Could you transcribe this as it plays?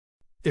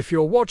If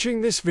you're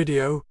watching this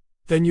video,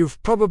 then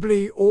you've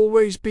probably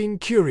always been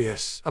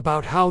curious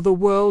about how the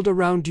world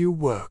around you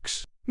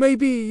works.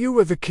 Maybe you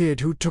were the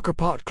kid who took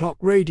apart clock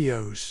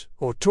radios,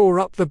 or tore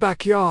up the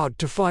backyard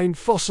to find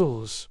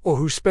fossils, or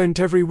who spent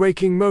every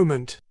waking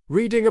moment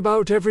reading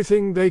about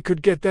everything they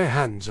could get their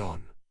hands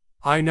on.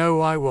 I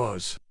know I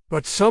was.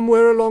 But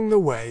somewhere along the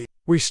way,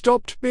 we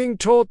stopped being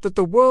taught that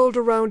the world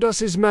around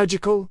us is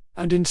magical,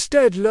 and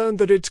instead learned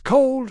that it's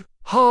cold,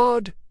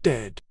 hard,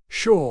 dead.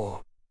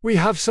 Sure, we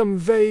have some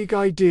vague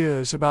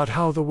ideas about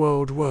how the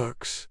world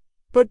works.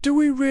 But do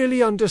we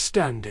really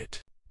understand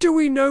it? Do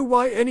we know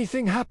why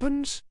anything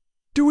happens?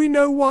 Do we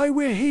know why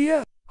we're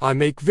here? I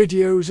make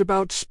videos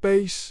about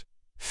space,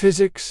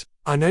 physics,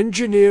 and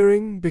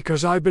engineering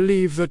because I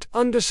believe that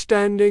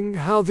understanding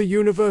how the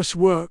universe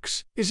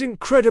works is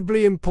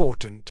incredibly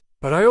important.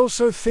 But I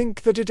also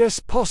think that it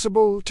is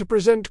possible to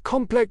present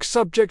complex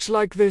subjects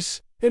like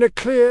this in a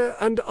clear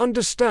and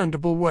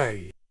understandable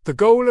way. The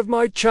goal of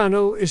my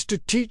channel is to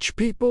teach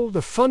people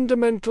the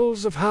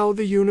fundamentals of how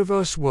the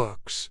universe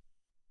works,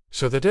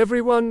 so that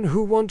everyone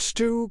who wants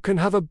to can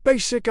have a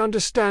basic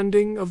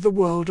understanding of the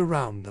world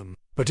around them.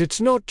 But it's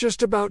not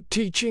just about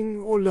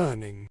teaching or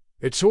learning.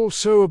 It's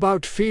also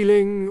about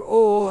feeling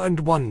awe and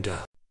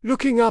wonder.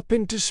 Looking up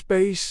into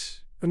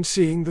space and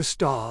seeing the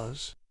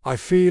stars, I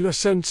feel a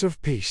sense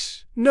of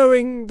peace,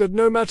 knowing that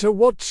no matter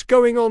what's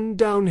going on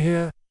down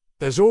here,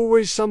 there's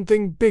always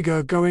something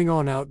bigger going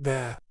on out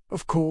there.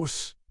 Of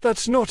course,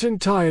 that's not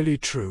entirely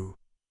true.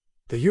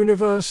 The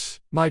universe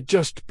might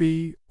just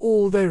be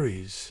all there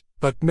is,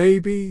 but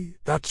maybe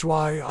that's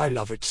why I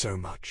love it so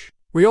much.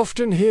 We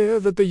often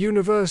hear that the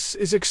universe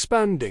is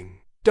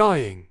expanding,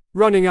 dying,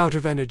 running out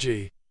of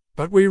energy,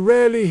 but we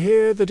rarely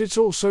hear that it's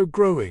also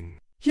growing.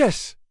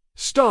 Yes,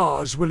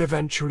 stars will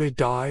eventually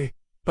die,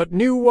 but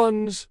new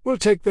ones will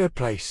take their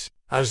place.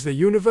 As the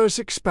universe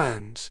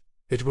expands,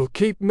 it will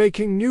keep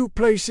making new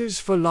places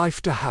for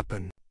life to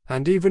happen.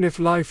 And even if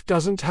life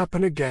doesn't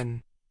happen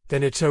again,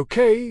 then it's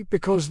okay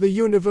because the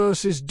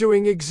universe is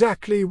doing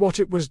exactly what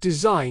it was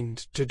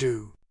designed to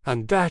do.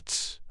 And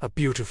that's a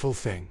beautiful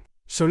thing.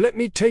 So let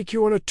me take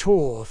you on a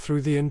tour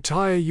through the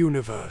entire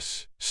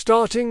universe,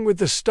 starting with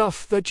the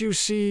stuff that you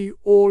see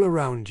all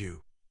around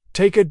you.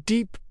 Take a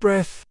deep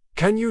breath.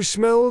 Can you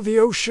smell the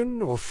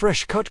ocean or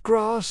fresh-cut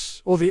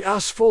grass or the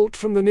asphalt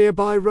from the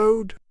nearby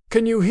road?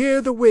 Can you hear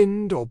the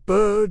wind or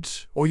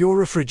birds or your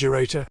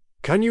refrigerator?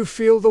 Can you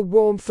feel the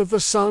warmth of the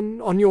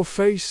sun on your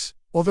face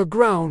or the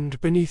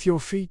ground beneath your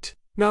feet?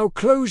 Now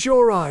close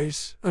your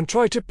eyes and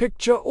try to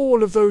picture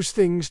all of those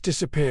things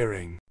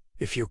disappearing.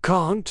 If you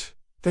can't,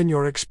 then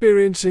you're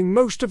experiencing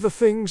most of the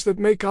things that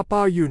make up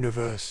our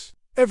universe.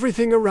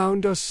 Everything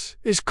around us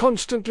is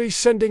constantly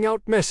sending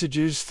out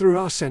messages through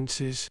our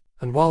senses,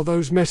 and while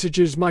those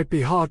messages might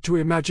be hard to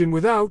imagine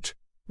without,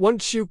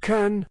 once you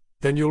can,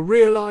 then you'll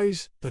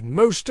realize that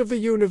most of the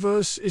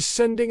universe is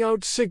sending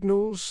out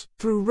signals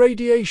through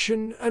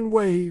radiation and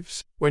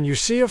waves. When you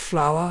see a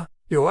flower,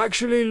 you're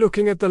actually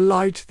looking at the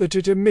light that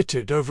it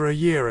emitted over a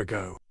year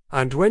ago.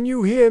 And when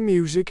you hear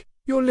music,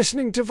 you're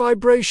listening to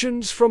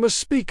vibrations from a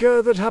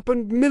speaker that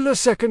happened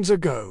milliseconds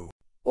ago.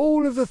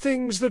 All of the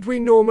things that we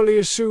normally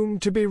assume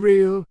to be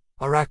real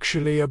are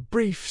actually a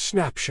brief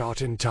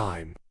snapshot in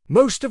time.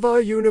 Most of our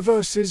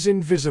universe is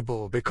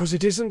invisible because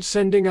it isn't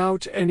sending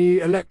out any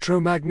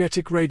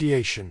electromagnetic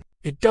radiation.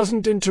 It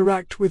doesn't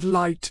interact with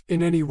light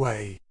in any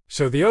way.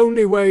 So the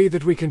only way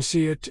that we can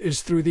see it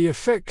is through the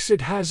effects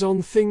it has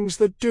on things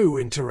that do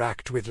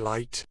interact with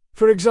light.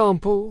 For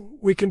example,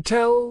 we can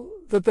tell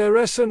that there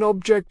is an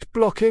object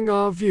blocking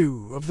our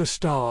view of the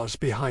stars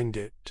behind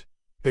it.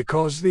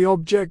 Because the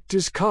object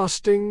is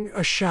casting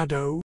a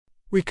shadow,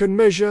 we can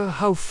measure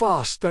how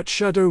fast that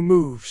shadow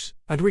moves,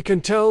 and we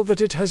can tell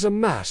that it has a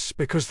mass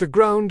because the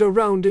ground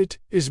around it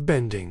is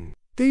bending.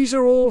 These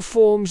are all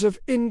forms of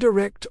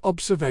indirect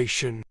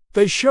observation.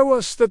 They show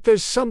us that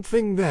there's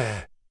something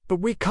there, but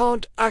we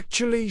can't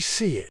actually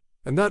see it.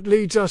 And that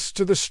leads us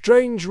to the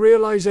strange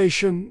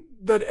realization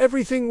that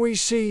everything we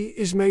see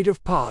is made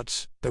of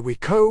parts that we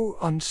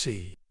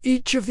unsee.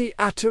 Each of the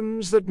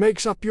atoms that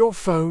makes up your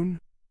phone,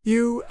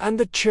 you and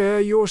the chair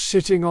you're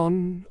sitting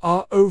on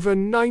are over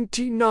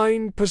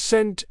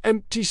 99%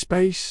 empty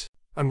space,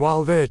 and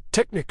while they're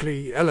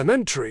technically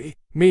elementary,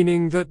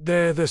 meaning that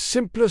they're the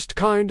simplest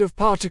kind of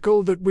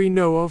particle that we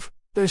know of,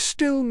 they're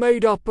still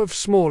made up of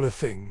smaller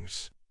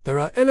things. There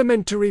are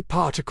elementary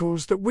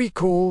particles that we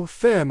call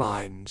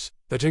fermions,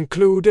 that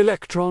include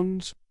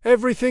electrons.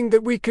 Everything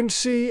that we can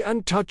see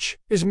and touch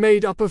is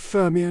made up of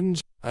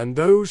fermions, and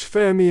those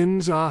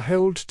fermions are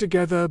held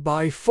together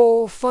by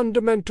 4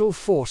 fundamental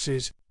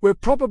forces. We're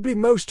probably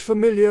most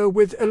familiar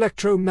with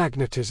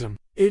electromagnetism.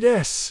 It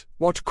is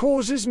what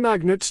causes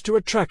magnets to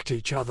attract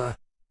each other,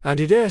 and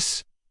it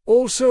is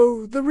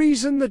also the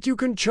reason that you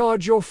can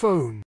charge your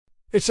phone.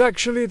 It's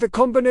actually the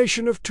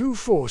combination of 2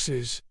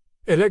 forces,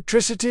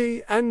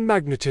 electricity and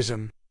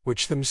magnetism,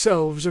 which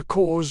themselves are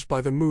caused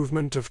by the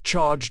movement of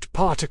charged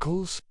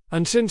particles,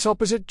 and since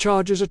opposite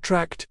charges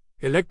attract,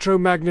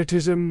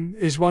 electromagnetism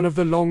is one of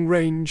the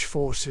long-range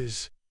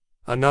forces.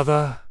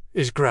 Another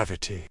is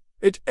gravity.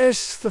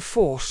 It's the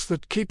force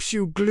that keeps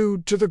you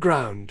glued to the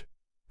ground,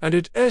 and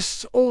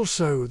it's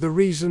also the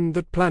reason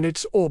that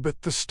planets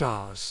orbit the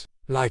stars.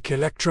 Like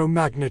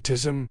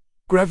electromagnetism,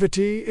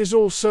 gravity is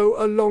also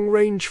a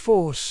long-range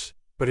force,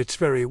 but it's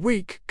very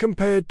weak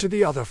compared to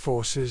the other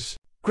forces.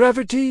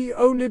 Gravity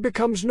only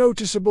becomes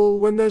noticeable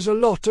when there's a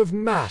lot of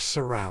mass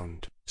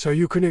around, so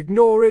you can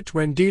ignore it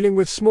when dealing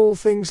with small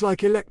things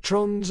like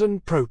electrons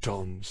and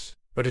protons.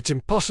 But it's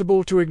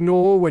impossible to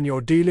ignore when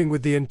you're dealing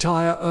with the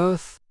entire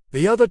Earth.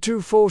 The other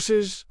two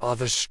forces are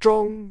the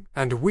strong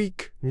and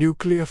weak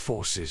nuclear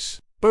forces.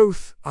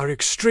 Both are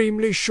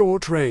extremely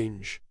short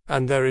range,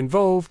 and they're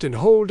involved in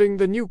holding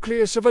the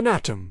nucleus of an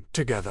atom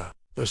together.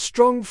 The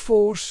strong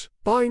force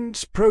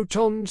binds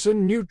protons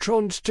and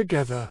neutrons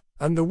together,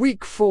 and the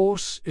weak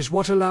force is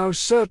what allows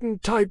certain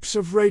types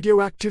of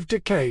radioactive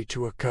decay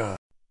to occur.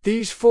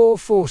 These four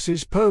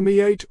forces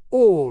permeate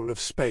all of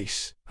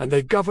space, and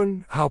they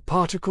govern how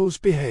particles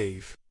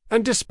behave.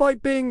 And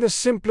despite being the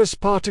simplest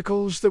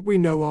particles that we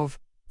know of,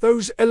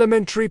 those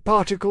elementary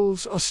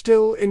particles are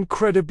still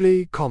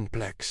incredibly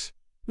complex.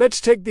 Let's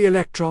take the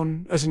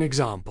electron as an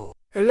example.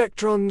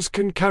 Electrons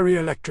can carry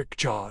electric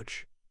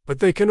charge, but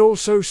they can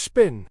also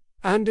spin,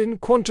 and in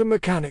quantum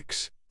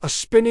mechanics, a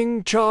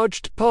spinning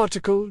charged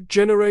particle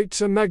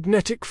generates a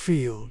magnetic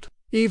field.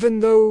 Even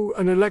though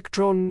an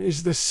electron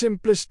is the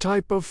simplest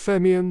type of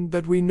fermion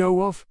that we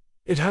know of,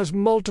 it has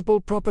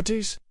multiple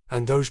properties,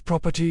 and those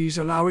properties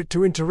allow it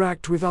to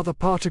interact with other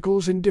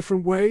particles in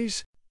different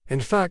ways. In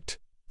fact,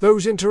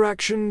 those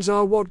interactions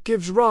are what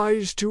gives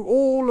rise to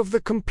all of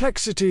the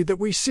complexity that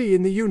we see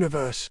in the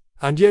universe,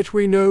 and yet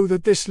we know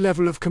that this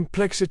level of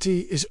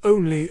complexity is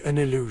only an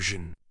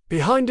illusion.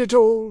 Behind it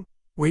all,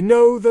 we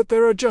know that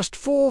there are just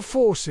four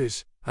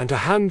forces and a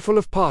handful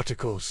of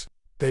particles.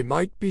 They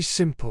might be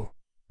simple,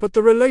 but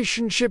the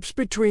relationships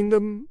between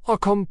them are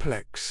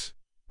complex,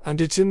 and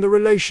it's in the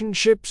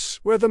relationships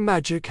where the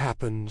magic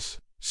happens.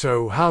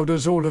 So how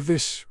does all of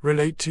this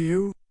relate to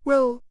you?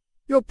 Well,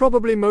 you're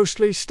probably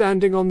mostly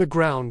standing on the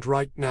ground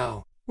right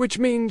now, which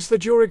means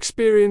that you're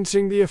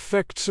experiencing the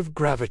effects of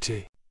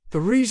gravity.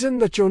 The reason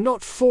that you're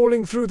not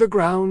falling through the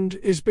ground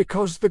is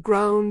because the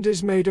ground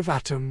is made of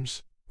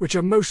atoms, which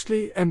are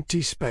mostly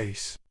empty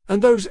space,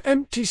 and those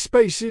empty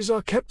spaces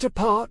are kept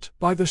apart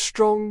by the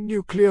strong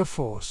nuclear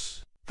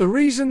force. The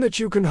reason that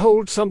you can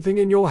hold something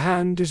in your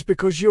hand is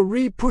because you're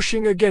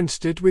re-pushing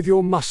against it with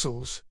your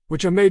muscles,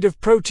 which are made of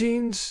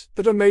proteins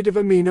that are made of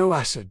amino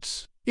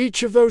acids.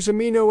 Each of those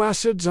amino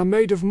acids are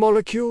made of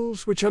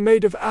molecules which are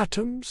made of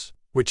atoms,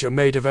 which are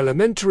made of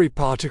elementary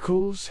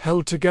particles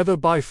held together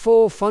by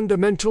four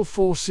fundamental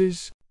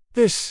forces.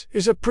 This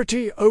is a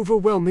pretty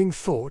overwhelming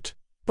thought,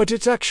 but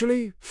it's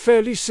actually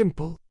fairly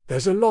simple.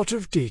 There's a lot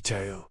of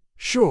detail,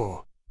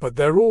 sure, but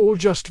they're all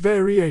just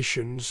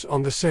variations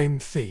on the same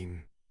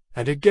theme.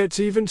 And it gets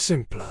even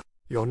simpler.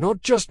 You're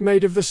not just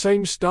made of the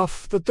same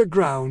stuff that the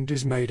ground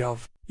is made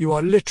of. You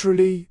are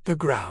literally the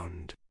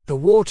ground. The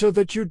water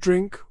that you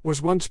drink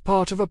was once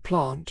part of a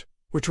plant,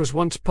 which was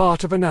once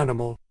part of an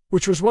animal,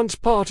 which was once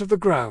part of the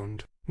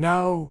ground.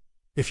 Now,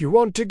 if you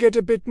want to get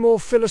a bit more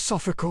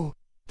philosophical,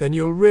 then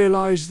you'll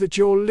realize that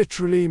you're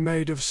literally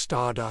made of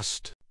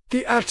stardust.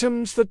 The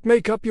atoms that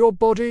make up your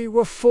body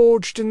were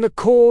forged in the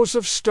cores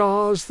of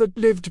stars that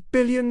lived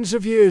billions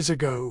of years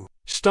ago.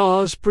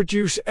 Stars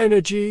produce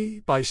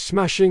energy by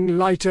smashing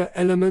lighter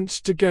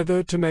elements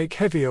together to make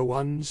heavier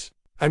ones,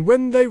 and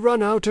when they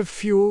run out of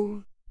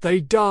fuel, they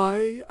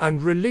die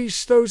and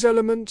release those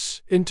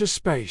elements into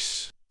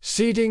space,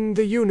 seeding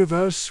the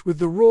universe with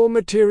the raw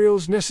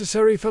materials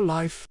necessary for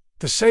life.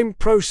 The same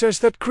process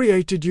that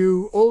created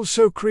you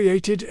also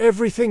created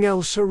everything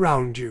else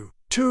around you,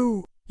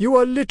 too. You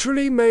are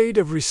literally made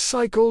of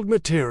recycled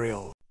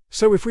material.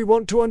 So if we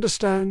want to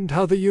understand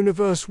how the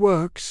universe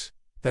works,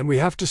 then we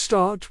have to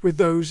start with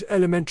those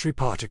elementary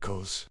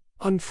particles.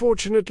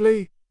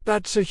 Unfortunately,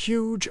 that's a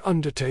huge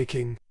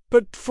undertaking.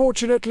 But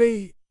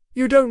fortunately,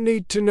 you don't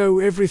need to know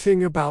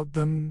everything about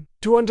them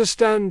to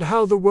understand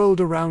how the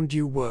world around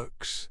you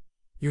works.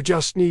 You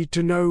just need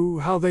to know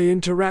how they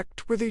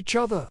interact with each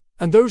other.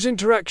 And those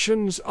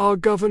interactions are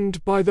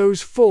governed by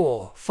those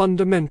four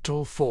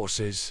fundamental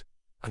forces.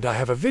 And I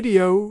have a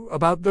video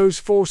about those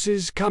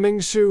forces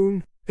coming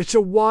soon. It's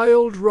a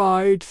wild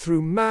ride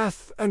through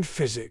math and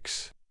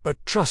physics. But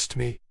trust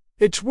me,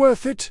 it's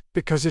worth it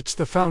because it's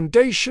the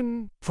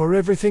foundation for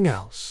everything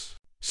else.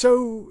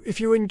 So, if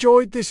you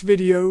enjoyed this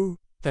video,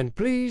 then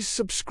please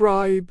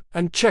subscribe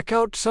and check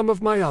out some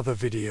of my other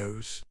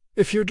videos.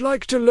 If you'd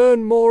like to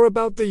learn more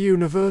about the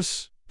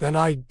universe, then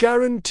I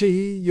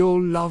guarantee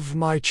you'll love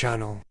my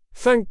channel.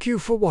 Thank you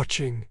for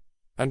watching,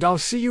 and I'll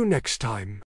see you next time.